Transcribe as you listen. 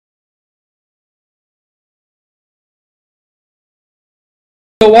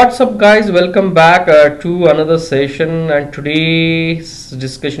So what's up guys, welcome back to another session, and today's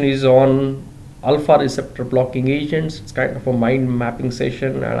discussion is on alpha receptor blocking agents. It's kind of a mind mapping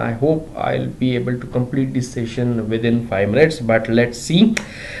session, and I hope I'll be able to complete this session within 5 minutes, but let's see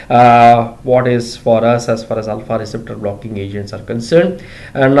what is for us as far as alpha receptor blocking agents are concerned.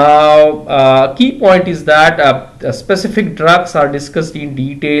 And now key point is that specific drugs are discussed in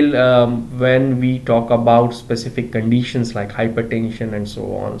detail when we talk about specific conditions like hypertension and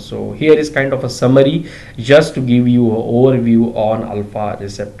so on. So here is kind of a summary just to give you an overview on alpha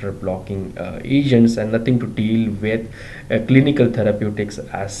receptor blocking agents, and nothing to deal with clinical therapeutics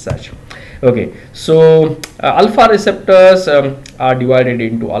as such. Okay, so alpha receptors are divided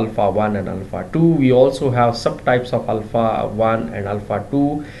into alpha 1 and alpha 2. We also have subtypes of alpha 1 and alpha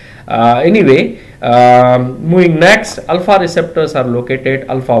 2. Moving next, alpha receptors are located,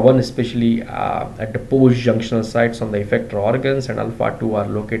 alpha 1 especially at the post-junctional sites on the effector organs, and alpha 2 are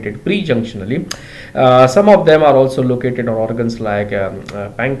located pre-junctionally. Some of them are also located on organs like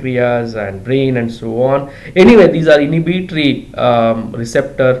pancreas and brain and so on. Anyway, these are inhibitory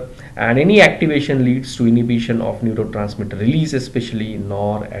receptor, and any activation leads to inhibition of neurotransmitter release, especially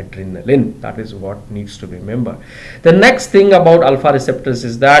noradrenaline. That is what needs to be remembered. The next thing about alpha receptors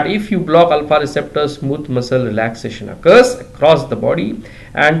is that if you block alpha receptors, smooth muscle relaxation occurs across the body,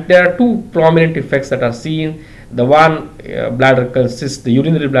 and there are two prominent effects that are seen. The one, the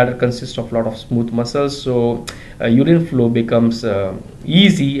urinary bladder consists of a lot of smooth muscles, so urine flow becomes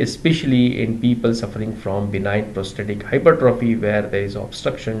easy, especially in people suffering from benign prostatic hypertrophy, where there is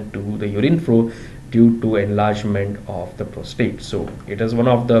obstruction to the urine flow due to enlargement of the prostate. So it is one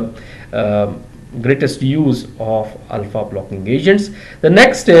of the greatest use of alpha blocking agents. The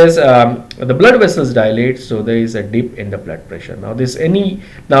next is the blood vessels dilate, so there is a dip in the blood pressure. Now this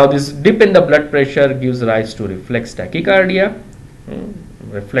dip in the blood pressure gives rise to reflex tachycardia.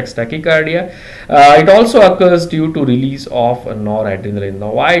 It also occurs due to release of noradrenaline.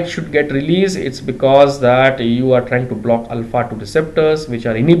 Now why it should get released? It's because that you are trying to block alpha 2 receptors which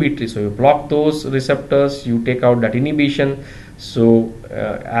are inhibitory, so you block those receptors, you take out that inhibition. So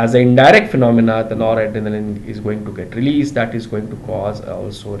as an indirect phenomena, the noradrenaline is going to get released. That is going to cause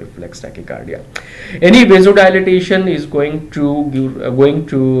also reflex tachycardia. Any vasodilatation is going to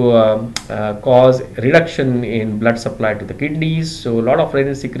cause reduction in blood supply to the kidneys, so a lot of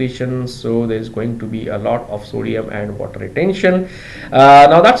renal secretion, so there is going to be a lot of sodium and water retention.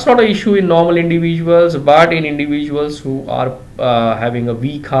 Now that's not an issue in normal individuals, but in individuals who are having a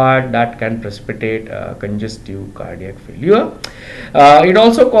weak heart, that can precipitate congestive cardiac failure. It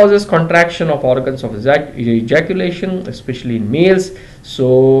also causes contraction of organs of ejaculation, especially in males,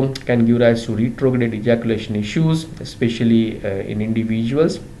 so can give rise to retrograde ejaculation issues, especially in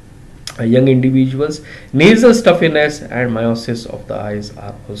individuals, young individuals. Nasal stuffiness and meiosis of the eyes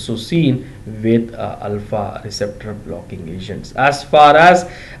are also seen with alpha receptor blocking agents. As far as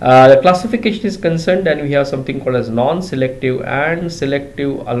the classification is concerned, then we have something called as non-selective and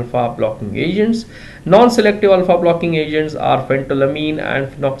selective alpha blocking agents. Non-selective alpha blocking agents are phentolamine and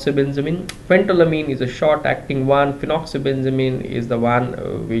phenoxybenzamine. Phentolamine is a short-acting one. Phenoxybenzamine is the one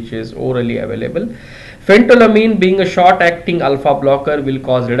which is orally available. Phentolamine, being a short-acting alpha blocker, will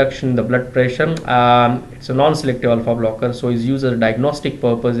cause reduction in the blood pressure. It's a non-selective alpha blocker, so is used as diagnostic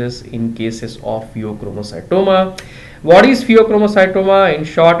purposes in cases of pheochromocytoma. What is pheochromocytoma? In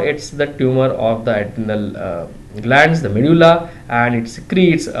short, it's the tumor of the adrenal glands, the medulla, and it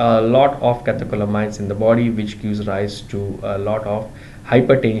secretes a lot of catecholamines in the body, which gives rise to a lot of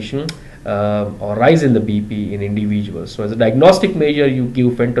hypertension or rise in the BP in individuals. So as a diagnostic measure, you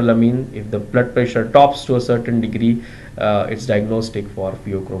give phentolamine. If the blood pressure tops to a certain degree, it's diagnostic for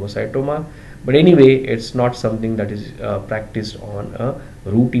pheochromocytoma. But anyway, it's not something that is practiced on a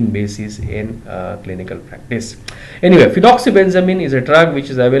routine basis in clinical practice. Anyway, phenoxybenzamine is a drug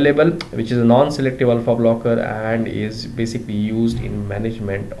which is available, which is a non-selective alpha blocker and is basically used in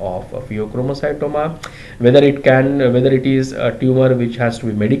management of pheochromocytoma. Whether it is a tumor which has to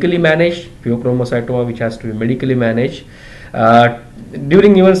be medically managed, pheochromocytoma which has to be medically managed,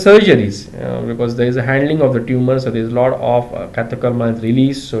 during even surgeries, because there is a handling of the tumor, so there is a lot of catecholamines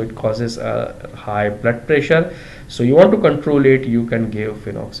release, so it causes a high blood pressure. So you want to control it, you can give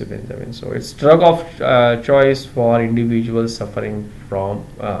phenoxybenzamine. So it's drug of choice for individuals suffering from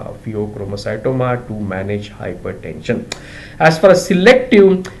pheochromocytoma to manage hypertension. As far as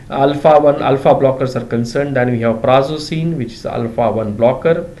selective alpha 1 alpha blockers are concerned, then we have Prazocin, which is alpha 1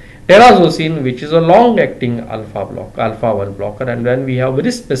 blocker. Terazocin, which is a long-acting alpha 1 blocker, and then we have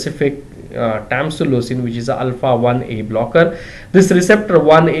very specific Tamsulosin, which is a alpha 1A blocker. This receptor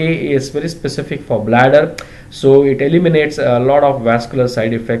 1A is very specific for bladder, so it eliminates a lot of vascular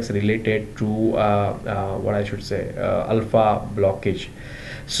side effects related to what I should say, alpha blockage.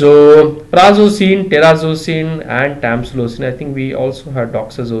 So Prazocin, Terazocin and Tamsulosin. I think we also have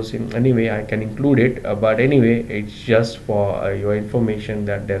Doxazocin. Anyway, I can include it, but anyway, it's just for your information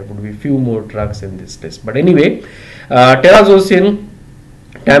that there would be few more drugs in this list. But anyway, Terazocin,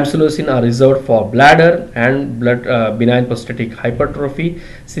 Tamsulosin are reserved for bladder and benign prostatic hypertrophy,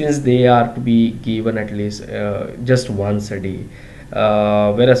 since they are to be given at least just once a day.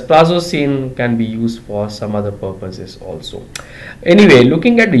 Whereas Prazocin can be used for some other purposes also. Anyway,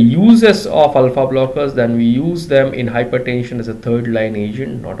 looking at the uses of alpha blockers, then we use them in hypertension as a third line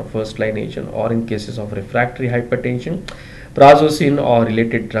agent, not a first line agent, or in cases of refractory hypertension. Prazocin or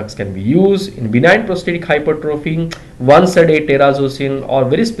related drugs can be used in benign prostatic hypertrophy. Once a day Terazocin or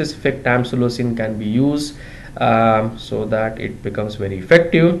very specific Tamsulosin can be used, so that it becomes very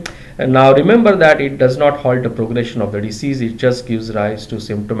effective. And now remember that it does not halt the progression of the disease, it just gives rise to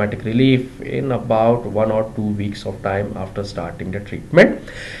symptomatic relief in about 1 or 2 weeks of time after starting the treatment.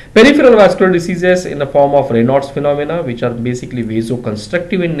 Peripheral vascular diseases in the form of Raynaud's phenomena, which are basically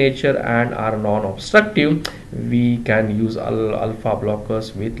vasoconstrictive in nature and are non-obstructive, we can use alpha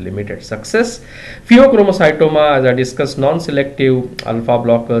blockers with limited success. Pheochromocytoma, as I discussed, non-selective alpha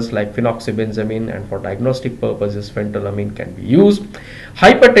blockers like phenoxybenzamine, and for diagnostic purposes phentolamine can be used.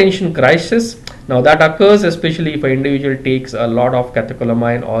 Hypertension crisis, now that occurs especially if an individual takes a lot of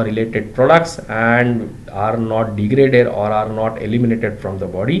catecholamine or related products and are not degraded or are not eliminated from the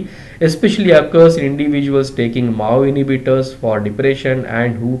body. Especially occurs in individuals taking MAO inhibitors for depression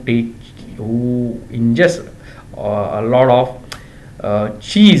and who ingest a lot of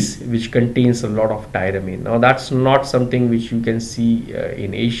cheese which contains a lot of tyramine. Now that's not something which you can see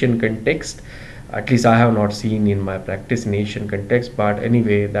in Asian context. At least I have not seen in my practice in Asian context, but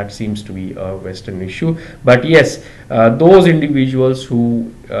anyway, that seems to be a Western issue. But yes, those individuals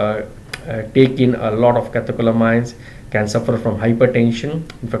who take in a lot of catecholamines can suffer from hypertension,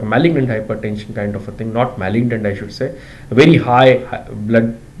 in fact malignant hypertension kind of a thing, not malignant I should say. Very high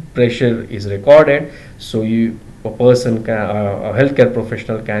blood pressure is recorded, so a person can, a healthcare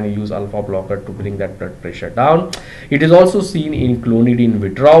professional can use alpha blocker to bring that blood pressure down. It is also seen in clonidine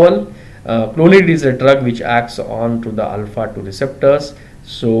withdrawal. Clonidine is a drug which acts on to the alpha 2 receptors,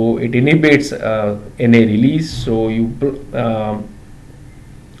 so it inhibits Na release. So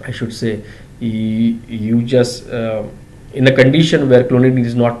I should say you just in a condition where clonidine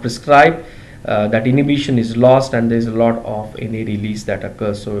is not prescribed, that inhibition is lost and there is a lot of Na release that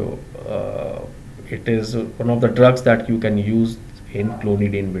occurs. So it is one of the drugs that you can use in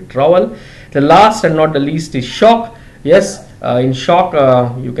clonidine withdrawal. The last and not the least is shock. Yes, in shock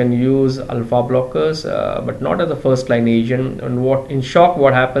you can use alpha blockers, but not as a first line agent. And in shock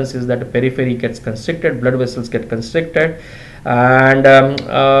what happens is that the periphery gets constricted, blood vessels get constricted, and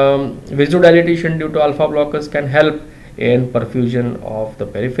vasodilatation due to alpha blockers can help in perfusion of the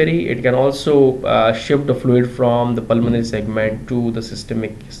periphery. It can also shift the fluid from the pulmonary segment to the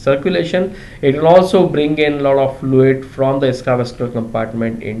systemic circulation. It will also bring in a lot of fluid from the extravascular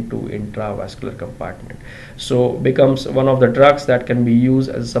compartment into intravascular compartment. So becomes one of the drugs that can be used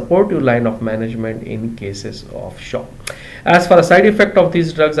as a supportive line of management in cases of shock. As far as side effect of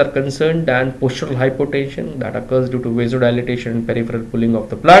these drugs are concerned, then postural hypotension that occurs due to vasodilatation and peripheral pulling of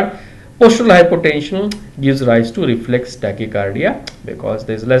the blood. Postural hypotension gives rise to reflex tachycardia because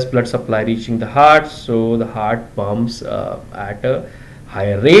there is less blood supply reaching the heart, so the heart pumps at a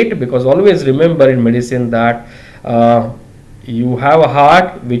higher rate. Because always remember in medicine that you have a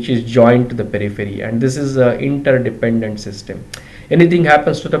heart which is joined to the periphery, and this is an interdependent system. Anything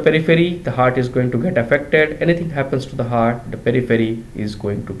happens to the periphery, the heart is going to get affected. Anything happens to the heart, the periphery is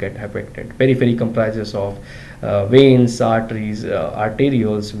going to get affected. Periphery comprises of veins, arteries,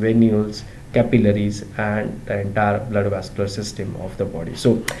 arterioles, venules, capillaries, and the entire blood vascular system of the body.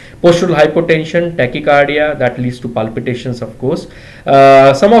 So postural hypotension, tachycardia, that leads to palpitations, of course.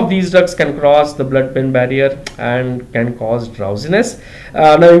 Some of these drugs can cross the blood-brain barrier and can cause drowsiness.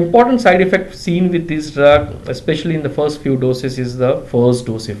 Now important side effect seen with this drug, especially in the first few doses, is the first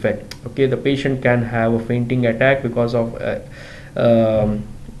dose effect. Okay, the patient can have a fainting attack because of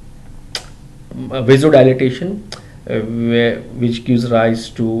vasodilatation, which gives rise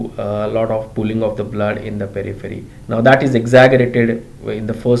to a lot of pooling of the blood in the periphery. Now that is exaggerated in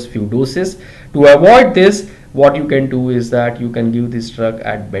the first few doses. To avoid this, what you can do is that you can give this drug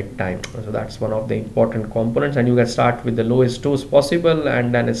at bedtime. So that's one of the important components, and you can start with the lowest dose possible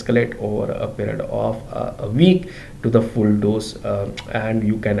and then escalate over a period of a week to the full dose, and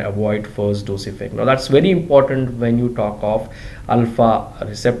you can avoid first dose effect. Now that's very important when you talk of alpha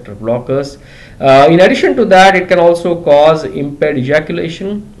receptor blockers. In addition to that, it can also cause impaired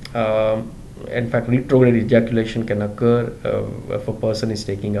ejaculation. In fact, retrograde ejaculation can occur if a person is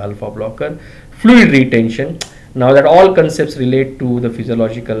taking alpha blocker. Fluid retention. Now that all concepts relate to the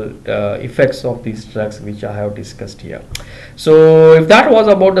physiological effects of these drugs which I have discussed here. So if that was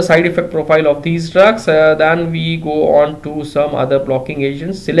about the side effect profile of these drugs, then we go on to some other blocking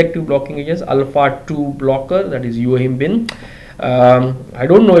agents, selective blocking agents. Alpha 2 blocker, that is uhimbin. I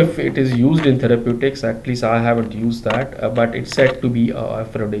don't know if it is used in therapeutics, at least I haven't used that, but it's said to be a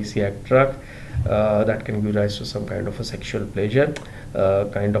aphrodisiac drug that can give rise to some kind of a sexual pleasure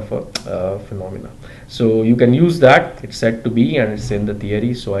kind of a phenomena. So you can use that, it's said to be, and it's in the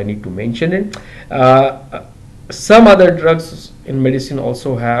theory, so I need to mention it. Some other drugs in medicine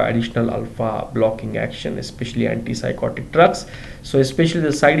also have additional alpha blocking action, especially antipsychotic drugs. So especially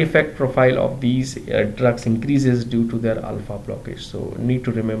the side effect profile of these drugs increases due to their alpha blockage. So need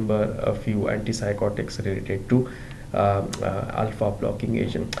to remember a few antipsychotics related to alpha blocking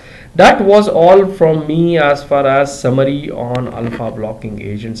agent. That was all from me as far as summary on alpha blocking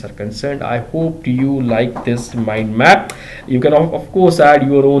agents are concerned. I hope you like this mind map. You can of course add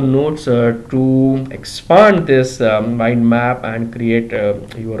your own notes to expand this mind map and create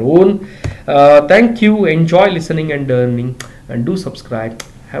your own. Thank you. Enjoy listening and learning, and do subscribe.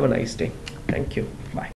 Have a nice day. Thank you. Bye.